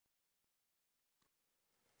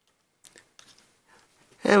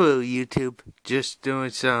Hello YouTube, just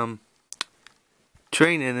doing some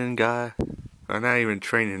training and or not even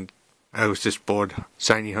training, I was just bored,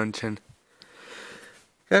 shiny hunting.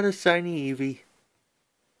 Got a shiny Eevee.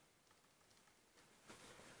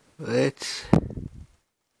 Let's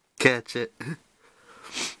catch it.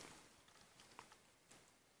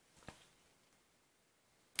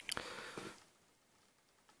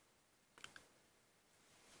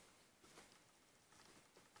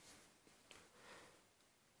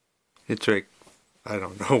 It's like, I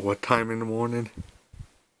don't know what time in the morning.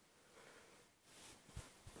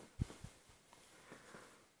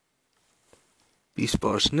 These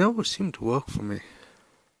bars never seem to work for me.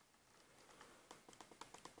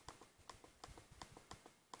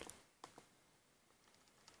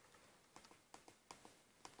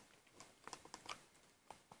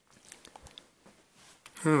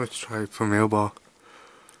 Let's try it for mailbar.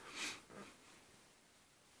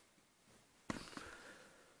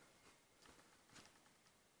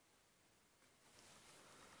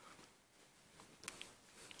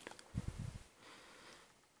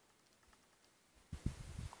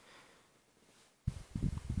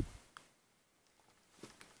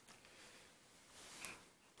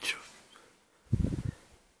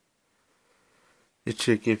 It's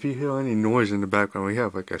like, if you hear any noise in the background, we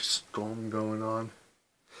have like a storm going on.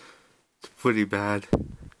 It's pretty bad.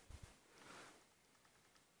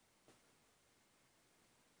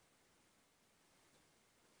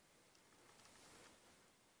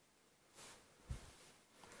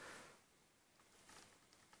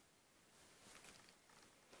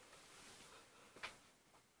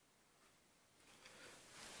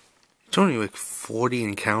 It's only like 40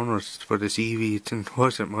 encounters for this Eevee, it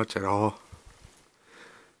wasn't much at all.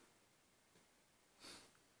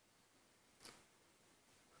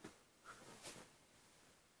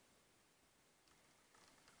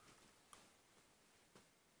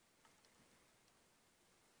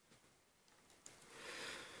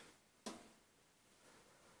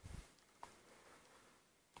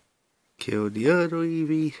 Kill the other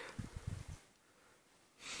Eevee.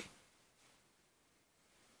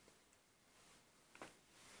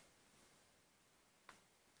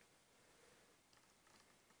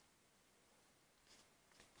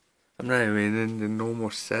 I'm not even in the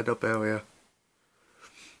normal setup area.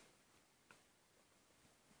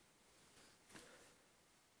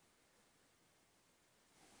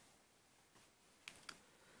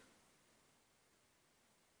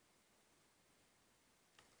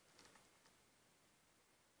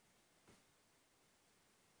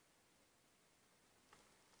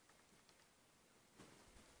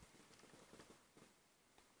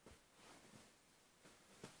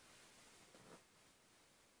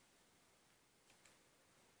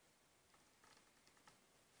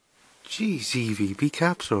 Jeez, Eevee, be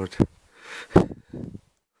captured.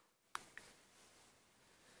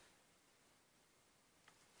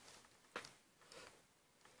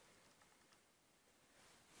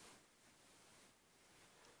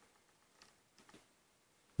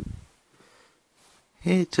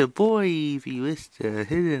 It's a boy Eevee with the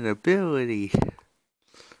hidden ability. At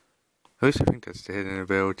least I think that's the hidden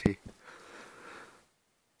ability.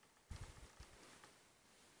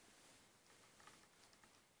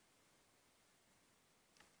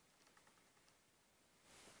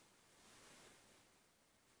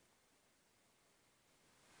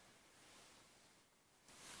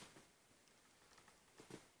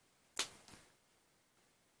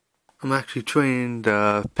 I'm actually training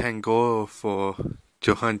the Pangoro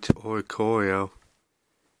to hunt Oricorio.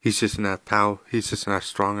 He's just not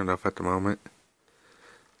strong enough at the moment.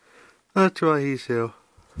 That's why he's here.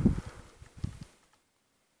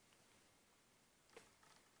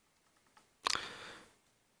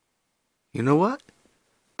 You know what?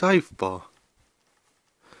 Dive ball.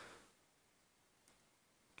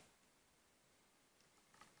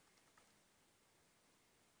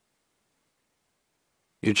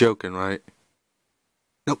 You're joking, right?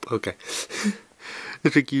 Nope, okay.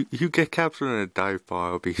 It's like you get captured in a dive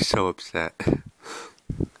bar, I'll be so upset.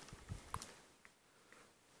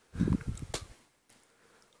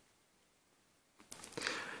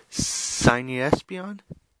 Shiny Espeon?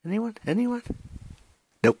 Anyone? Anyone?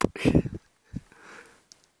 Nope.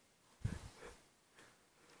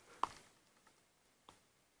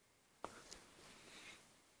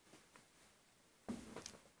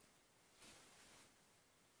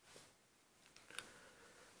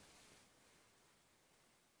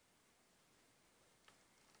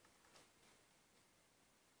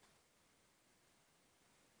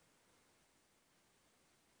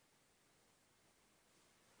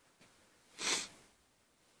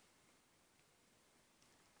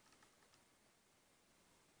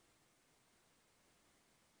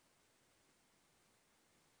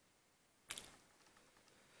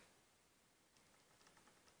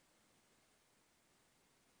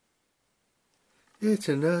 It's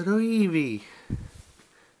another Eevee.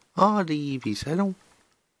 All the Eevees.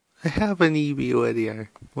 I have an Eevee already I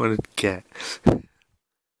want to get.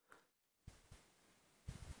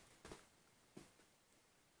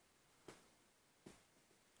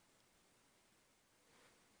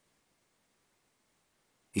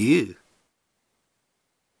 Ew.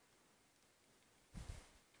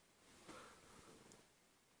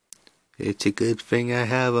 It's a good thing I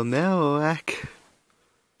have a Marowak.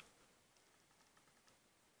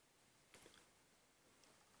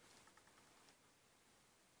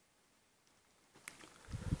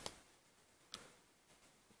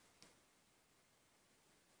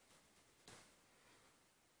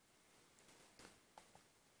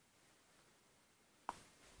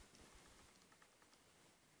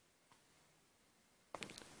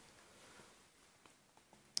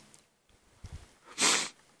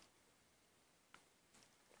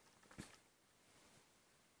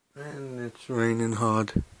 And it's raining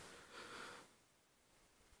hard.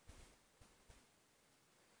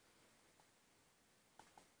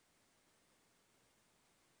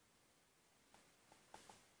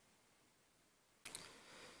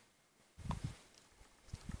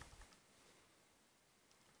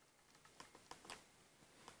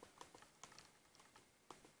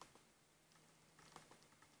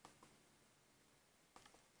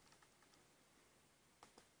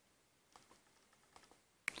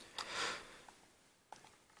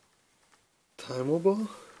 Timeable?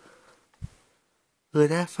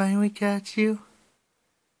 Would I finally catch you?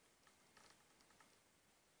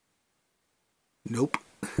 Nope.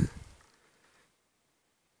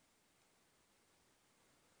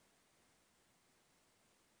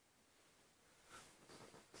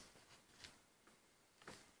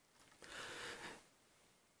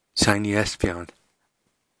 Shiny Espeon.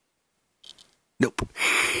 Nope.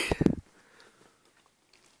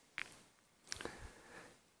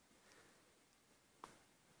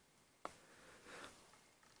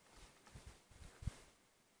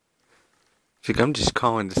 I'm just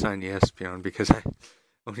calling the shiny Espeon because I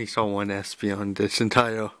only saw one Espeon this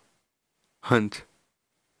entire hunt.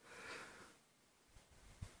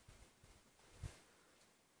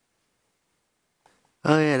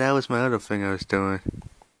 Oh yeah, that was my other thing I was doing.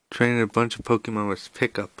 Training a bunch of Pokemon with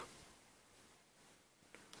pickup.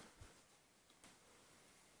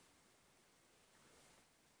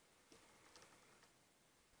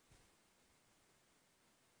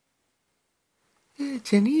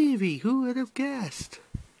 It's an Eevee, who would have guessed?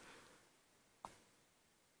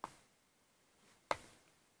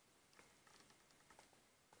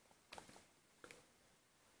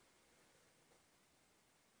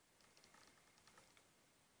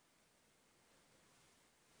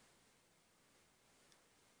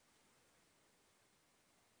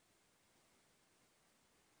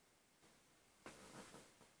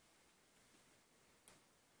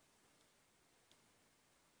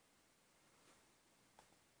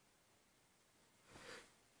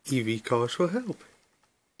 Eevee calls for help.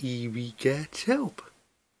 Eevee gets help.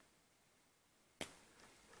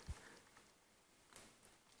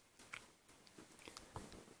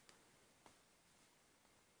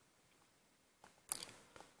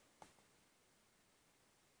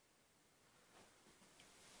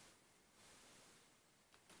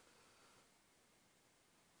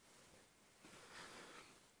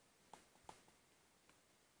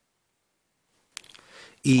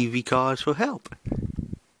 Eevee calls for help.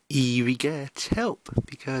 Eevee gets help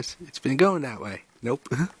because it's been going that way. Nope.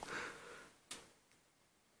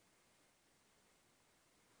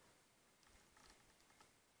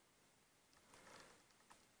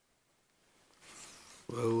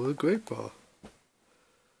 Well, a great ball.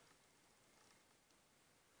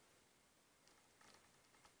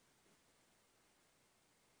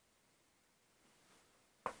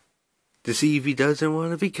 This Eevee doesn't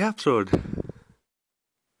want to be captured.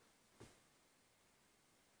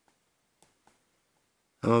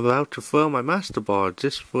 I'm about to throw my Master Ball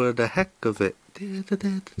just for the heck of it.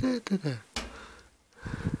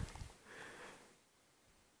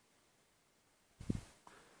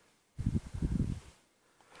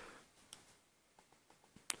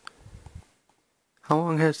 How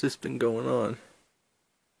long has this been going on?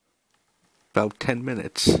 About 10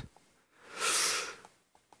 minutes.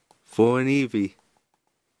 For an Eevee.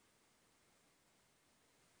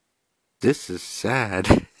 This is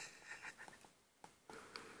sad.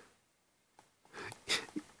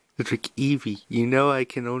 It's like, Eevee, you know I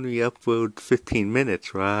can only upload 15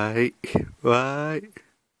 minutes, right? Right?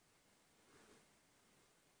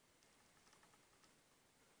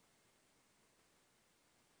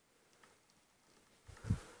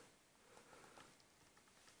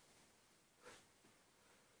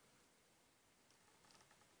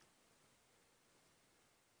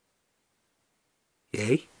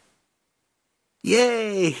 Yay!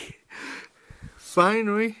 Yay!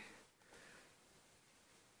 Finally!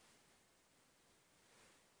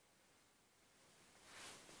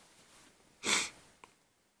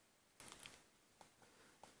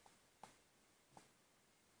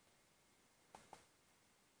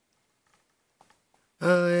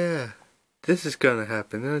 Oh yeah, this is gonna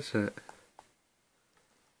happen, isn't it?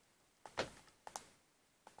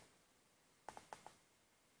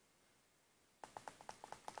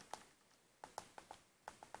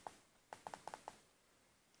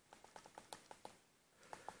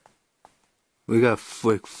 We got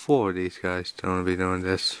like 4 of these guys don't want to be doing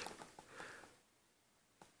this.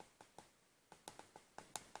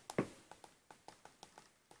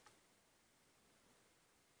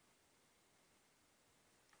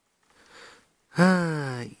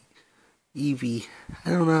 Ah, Eevee. I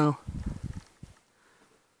don't know.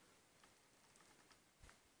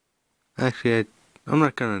 Actually, I'm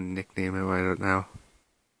not gonna nickname it right now.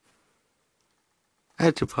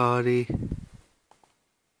 Add to party.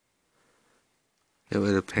 Get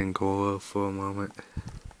rid of Pangoro for a moment.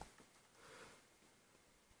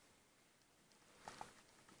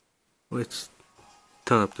 Let's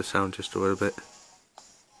turn up the sound just a little bit.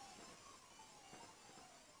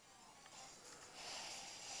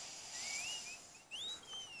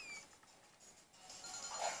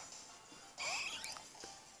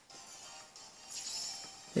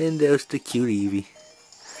 And there's the cute Eevee.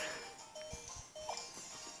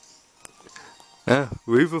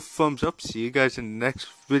 Leave a thumbs up. See you guys in the next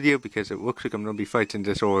video because it looks like I'm going to be fighting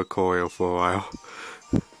this Oracle for a while.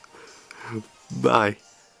 Bye.